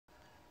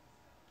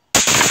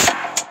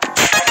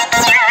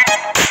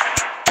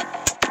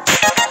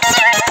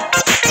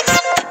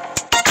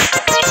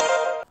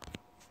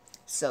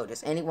So,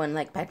 does anyone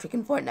like Patrick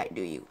in Fortnite,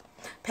 do you?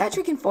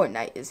 Patrick in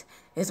Fortnite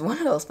is one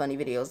of those funny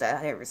videos that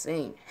I've ever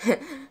seen.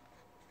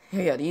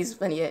 Yeah, these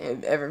funny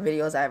ever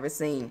videos I've ever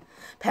seen.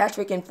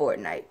 Patrick in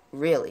Fortnite.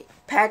 Really.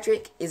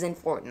 Patrick is in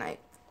Fortnite.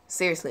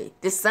 Seriously.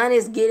 The sun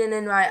is getting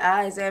in my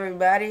eyes,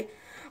 everybody.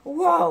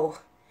 Whoa.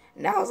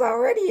 Now it's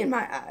already in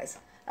my eyes.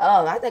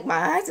 Oh, I think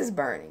my eyes is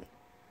burning.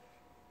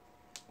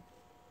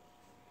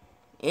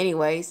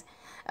 Anyways,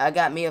 I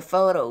got me a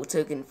photo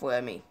taken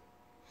for me.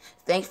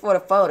 Thanks for the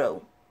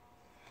photo.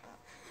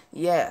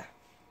 Yeah.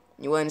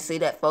 You want to see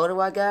that photo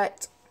I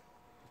got?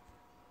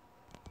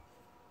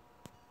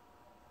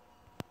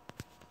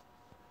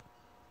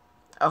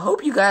 I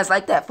hope you guys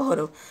like that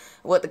photo.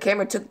 What the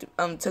camera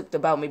took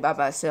about me by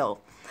myself.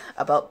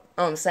 About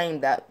saying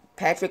that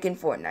Patrick in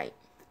Fortnite.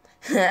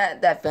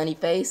 That funny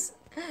face.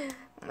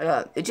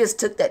 It just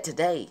took that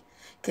today.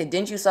 Cause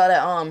didn't you saw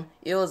that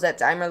it was that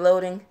timer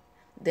loading?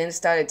 Then it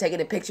started taking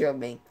a picture of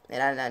me.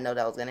 And I did not know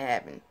that was gonna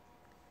happen.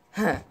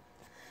 That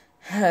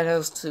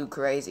was too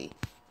crazy.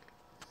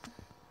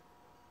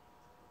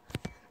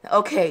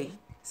 Okay,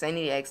 so I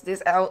need to X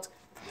this out.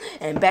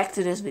 And back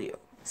to this video.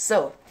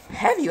 So,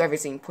 have you ever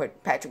seen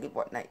Patrick in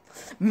Fortnite?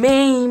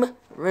 Meme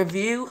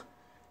review?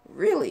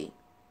 Really?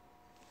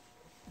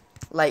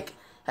 Like,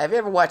 have you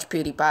ever watched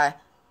PewDiePie?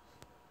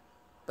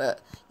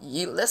 But,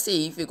 let's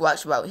see if you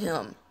watch about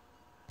him.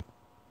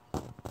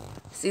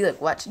 See,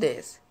 look, watch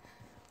this.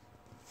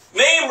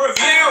 Meme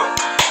review!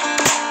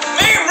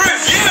 Meme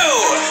review!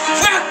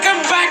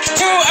 Welcome back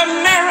to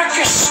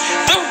America's,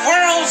 the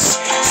world's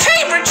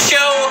favorite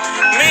show,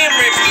 Meme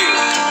Review.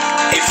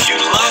 If you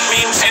love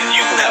memes, then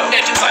you know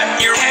that you clap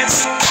your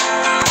hands.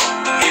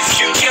 If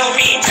you kill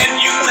memes,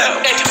 then you know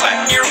that you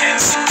clap your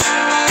hands.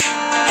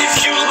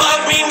 If you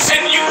love memes,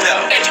 then you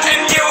know that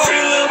you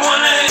really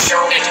wanna show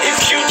that.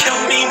 If you kill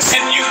memes,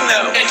 then you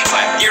know that you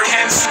clap your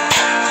hands.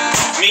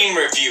 Meme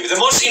Review, the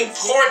most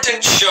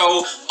important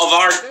show of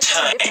our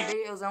time.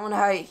 Videos, I wonder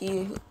how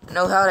he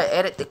know how to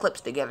edit the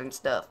clips together and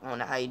stuff. I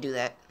wonder how you do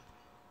that.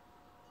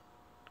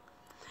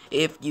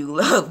 If you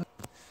love,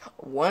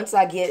 once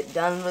I get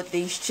done with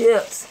these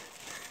chips,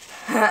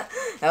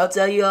 I'll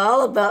tell you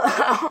all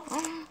about.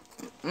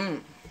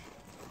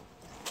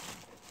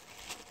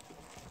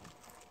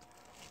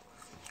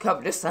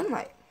 Cover the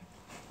sunlight.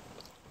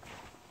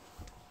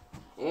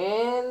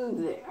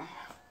 And there.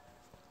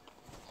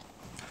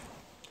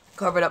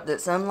 Covered up the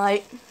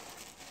sunlight.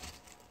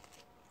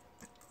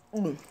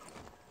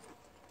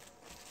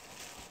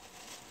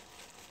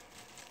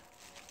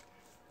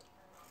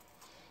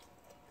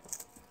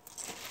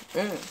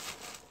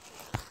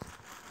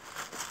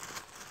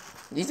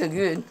 These are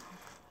good.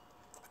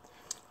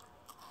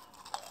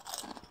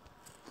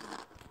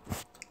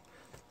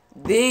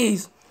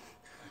 These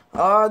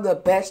are the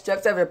best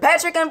chips ever.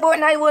 Patrick in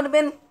Fortnite would have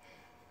been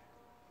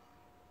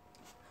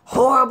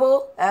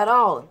horrible at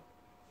all.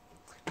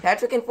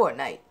 Patrick in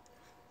Fortnite.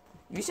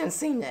 You should have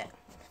seen that.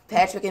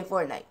 Patrick in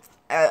Fortnite.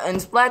 And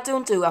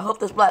Splatoon 2. I hope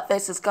the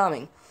Splatfest is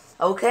coming.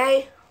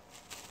 Okay?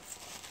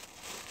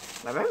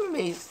 I remember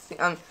me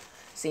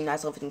seeing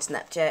myself in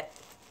Snapchat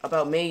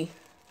about me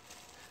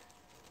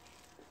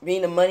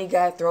being the money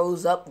guy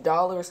throws up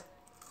dollars.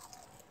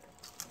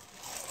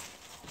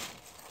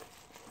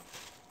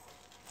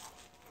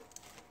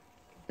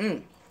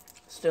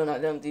 Still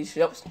not done with these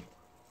chips.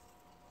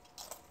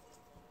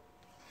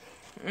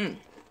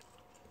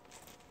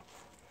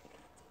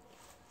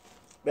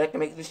 Back to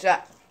make the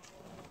shot.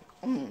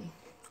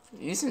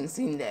 You shouldn't have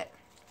seen that.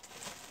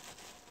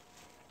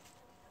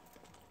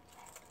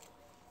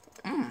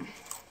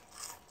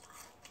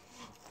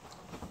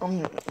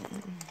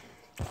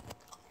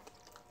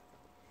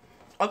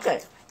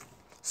 Okay,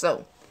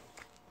 so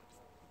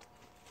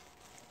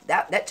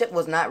that chip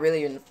was not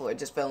really on the floor. It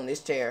just fell in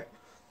this chair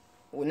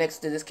next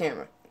to this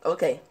camera.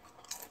 Okay,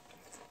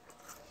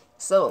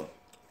 so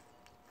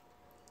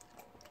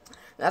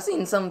I've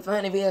seen some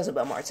funny videos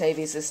about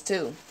Martavius's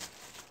too.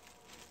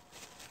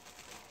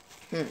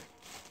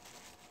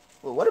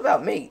 Well, what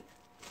about me?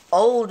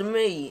 Old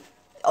me.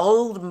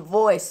 Old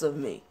voice of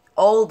me.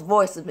 Old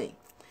voice of me.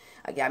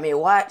 I got me a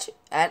watch.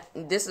 That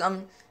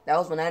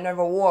was when I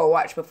never wore a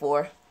watch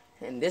before.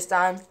 And this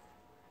time,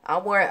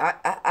 I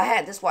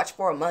had this watch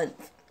for a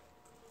month.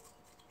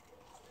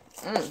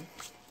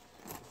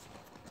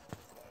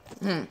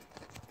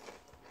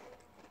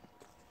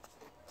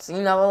 So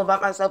you know all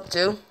about myself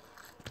too?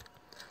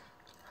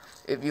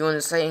 If you want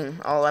to say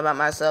all about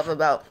myself,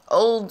 about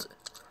old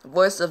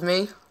voice of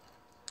me.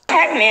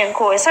 Pac-Man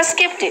course. I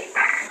skipped it.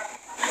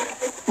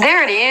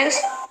 There it is.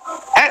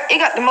 It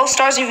got the most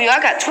stars review.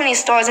 I got 20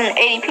 stars and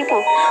 80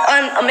 people.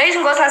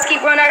 Amazing Ghost House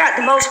Keep Running. I got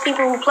the most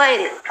people who played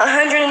it.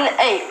 108.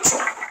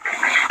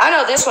 I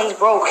know this one's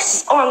broke.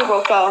 His arm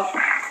broke off.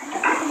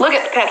 Look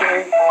at the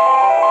Pac-Man.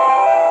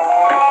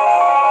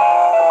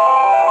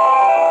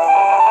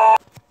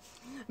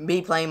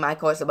 Me playing my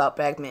course about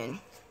Pac-Man.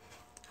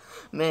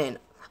 Man,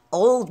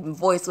 old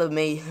voice of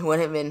me would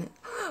have been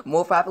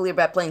more popular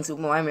about playing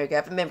Super Mario Maker.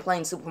 I've been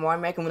playing Super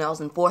Mario Maker when I was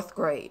in 4th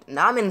grade.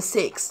 Now I'm in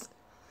 6th.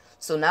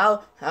 So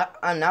now,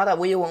 now that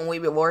Wii U won't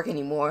work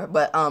anymore,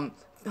 but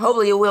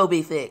hopefully it will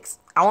be fixed.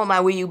 I want my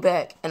Wii U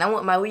back, and I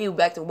want my Wii U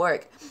back to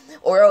work.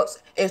 Or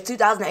else, if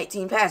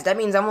 2018 passed, that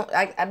means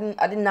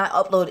I did not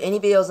upload any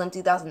videos in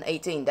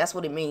 2018. That's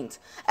what it means.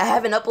 I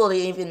haven't uploaded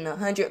even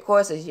 100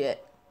 courses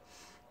yet.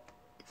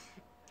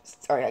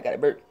 Sorry, I got a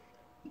burp.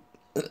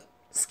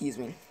 Excuse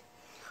me.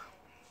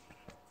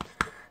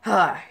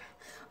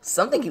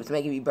 Something keeps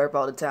making me burp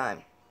all the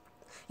time.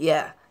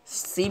 Yeah,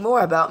 see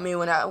more about me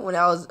when I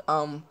was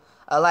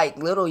like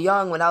little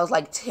young, when I was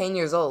like 10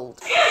 years old.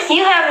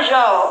 You have a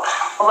job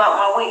about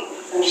my week.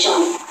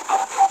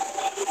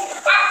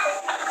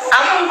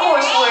 I'm from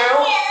Course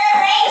World.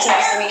 It's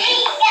nice to meet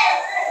you.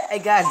 Hey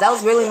guys, that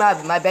was really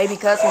my baby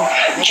cousin.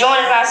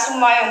 Joined by Super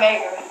Mario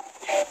Maker.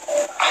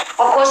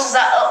 What courses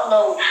I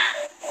upload?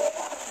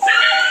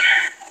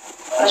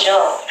 Good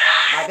job.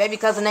 My baby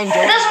cousin named It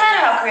Joey. doesn't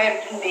matter how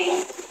creative you can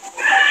be.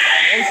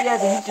 And she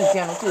has a YouTube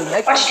channel too.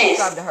 Make sure Watch you this.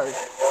 subscribe to her.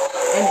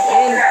 And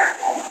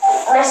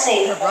Let's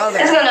see. her brother.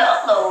 It's gonna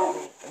upload.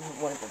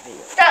 One of the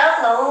videos.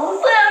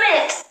 Upload. Wait a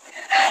minute.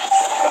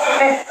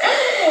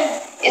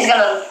 It's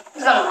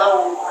gonna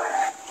load.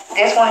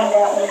 This one,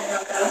 that one.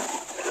 Okay.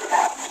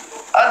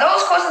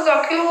 Those courses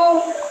are cool.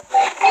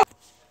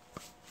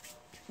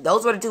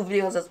 Those were the two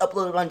videos that's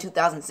uploaded on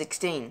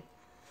 2016,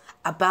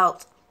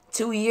 about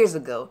 2 years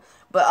ago.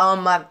 But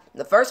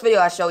the first video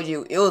I showed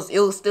you, it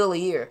was still a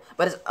year,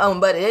 but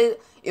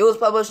it was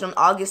published on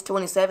August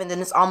 27th,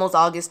 and it's almost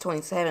August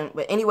 27th.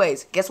 But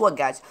anyways, guess what,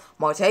 guys?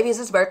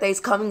 Martavius' birthday is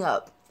coming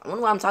up. I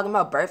wonder why I'm talking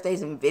about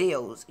birthdays and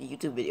videos,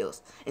 YouTube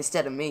videos,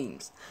 instead of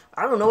memes.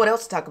 I don't know what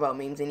else to talk about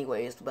memes,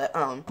 anyways. But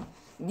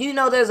you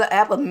know, there's an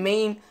app of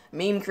meme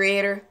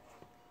creator.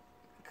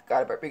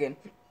 Gotta burp again.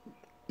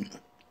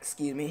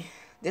 Excuse me.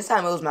 This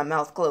time it was my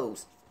mouth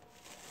closed.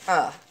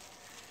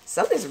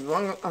 Something's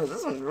wrong.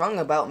 Something's wrong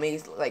about me.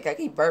 Like, I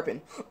keep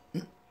burping.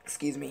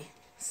 Excuse me.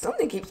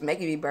 Something keeps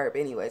making me burp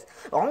anyways.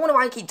 I wonder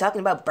why I keep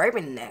talking about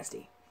burping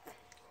nasty.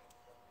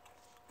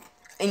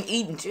 And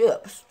eating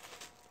chips.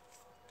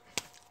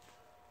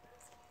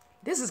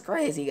 This is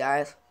crazy,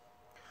 guys.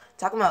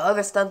 Talking about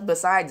other stuff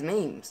besides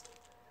memes.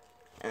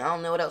 And I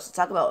don't know what else to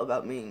talk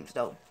about memes,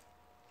 though.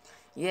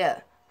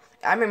 Yeah.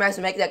 I remember I used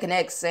to make that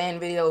Connect Sand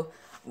video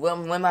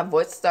when my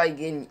voice started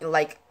getting,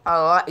 like, a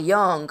lot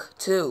young,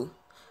 too.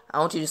 I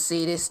want you to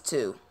see this,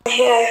 too.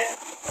 Here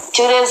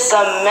to this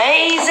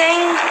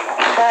amazing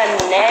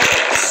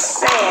Connect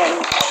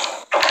Sand.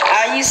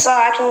 You saw,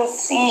 I can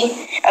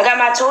see, I got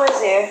my toys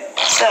here.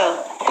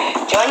 So,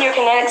 join your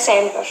Kinetic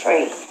Sand for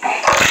free.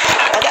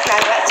 I got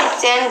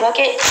 210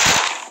 bucket.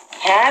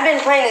 And I've been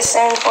playing this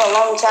sand for a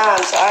long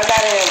time, so I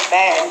got it in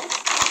bad.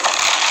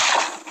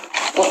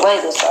 We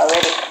played this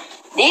already.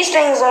 These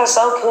things are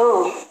so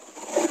cool.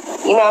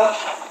 You know,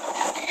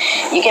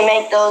 you can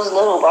make those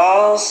little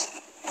balls.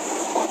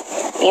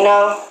 You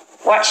know,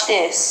 watch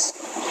this.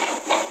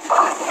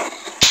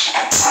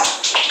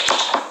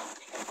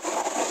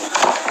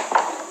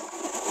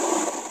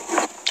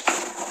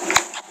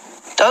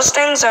 Those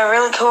things are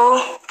really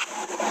cool.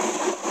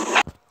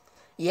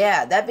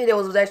 Yeah, that video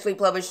was actually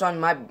published on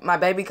my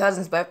baby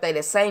cousin's birthday,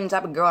 the same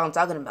type of girl I'm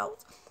talking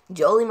about.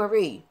 Jolie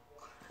Marie.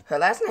 Her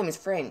last name is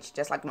French,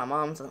 just like my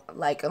mom's.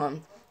 Like,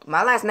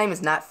 my last name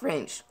is not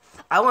French.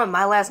 I want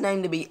my last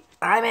name to be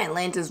I'm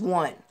Atlantis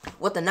 1,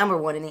 with the number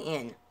 1 in the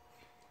end.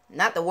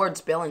 Not the word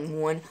spelling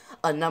 1,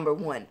 a number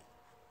 1.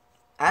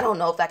 I don't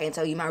know if I can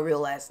tell you my real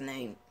last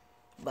name,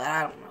 but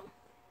I don't know.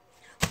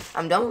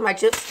 I'm done with my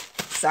chips,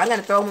 so I'm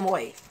gonna throw them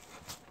away.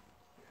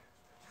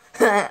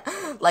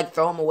 Like,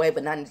 throw them away,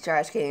 but not in the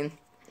trash can.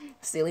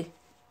 Silly.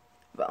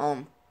 But,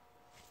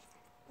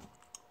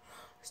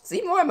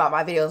 see more about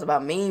my videos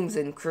about memes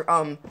and,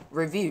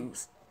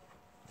 reviews.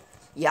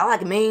 Yeah, I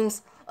like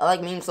memes. I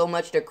like memes so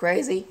much they're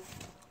crazy.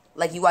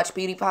 Like, you watch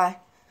PewDiePie?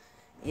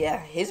 Yeah,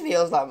 his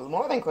videos are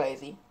more than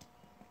crazy.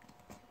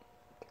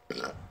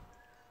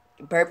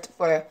 Burped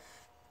for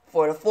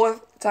the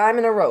 4th time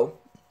in a row.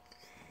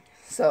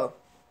 So,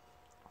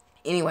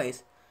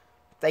 anyways,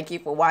 thank you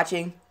for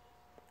watching.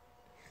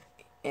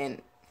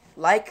 And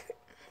like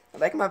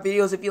my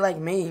videos if you like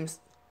memes.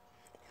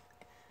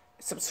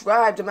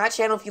 Subscribe to my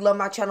channel if you love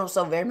my channel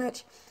so very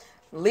much.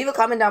 Leave a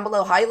comment down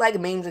below how you like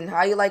memes and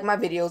how you like my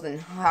videos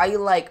and how you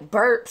like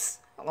burps.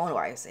 I don't know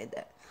why I said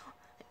that.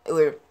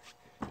 Or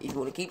if you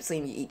want to keep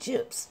seeing me eat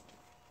chips.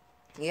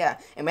 Yeah,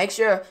 and make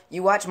sure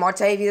you watch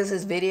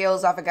Martavius'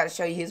 videos. I forgot to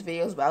show you his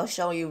videos, but I'll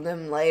show you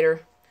them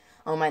later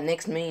on my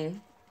next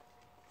meme.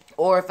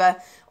 Or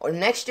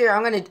next year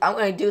I'm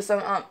gonna do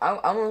some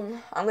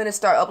I'm gonna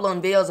start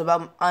uploading videos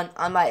about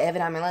on my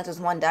Evan I'm Atlantis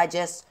 1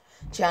 Digest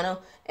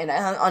channel, and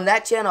on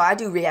that channel I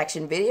do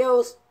reaction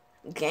videos,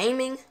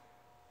 gaming,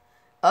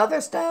 other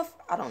stuff.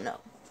 I don't know.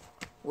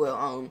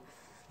 Well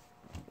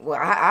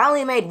I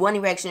only made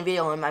one reaction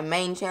video on my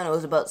main channel. It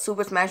was about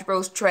Super Smash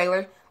Bros.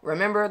 Trailer.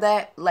 Remember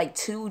that? Like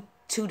two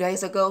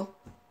days ago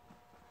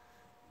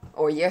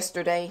or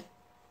yesterday.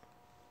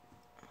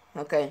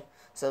 Okay,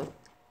 so.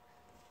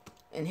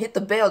 And hit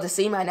the bell to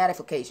see my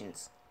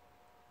notifications.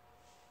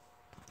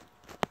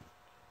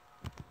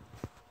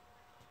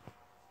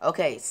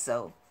 Okay,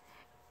 so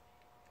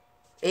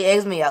it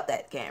eggs me out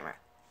that camera.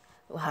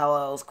 How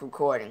I was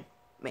recording.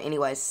 But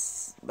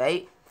anyways,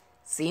 babe,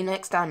 see you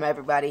next time,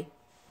 everybody.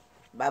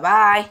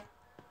 Bye-bye.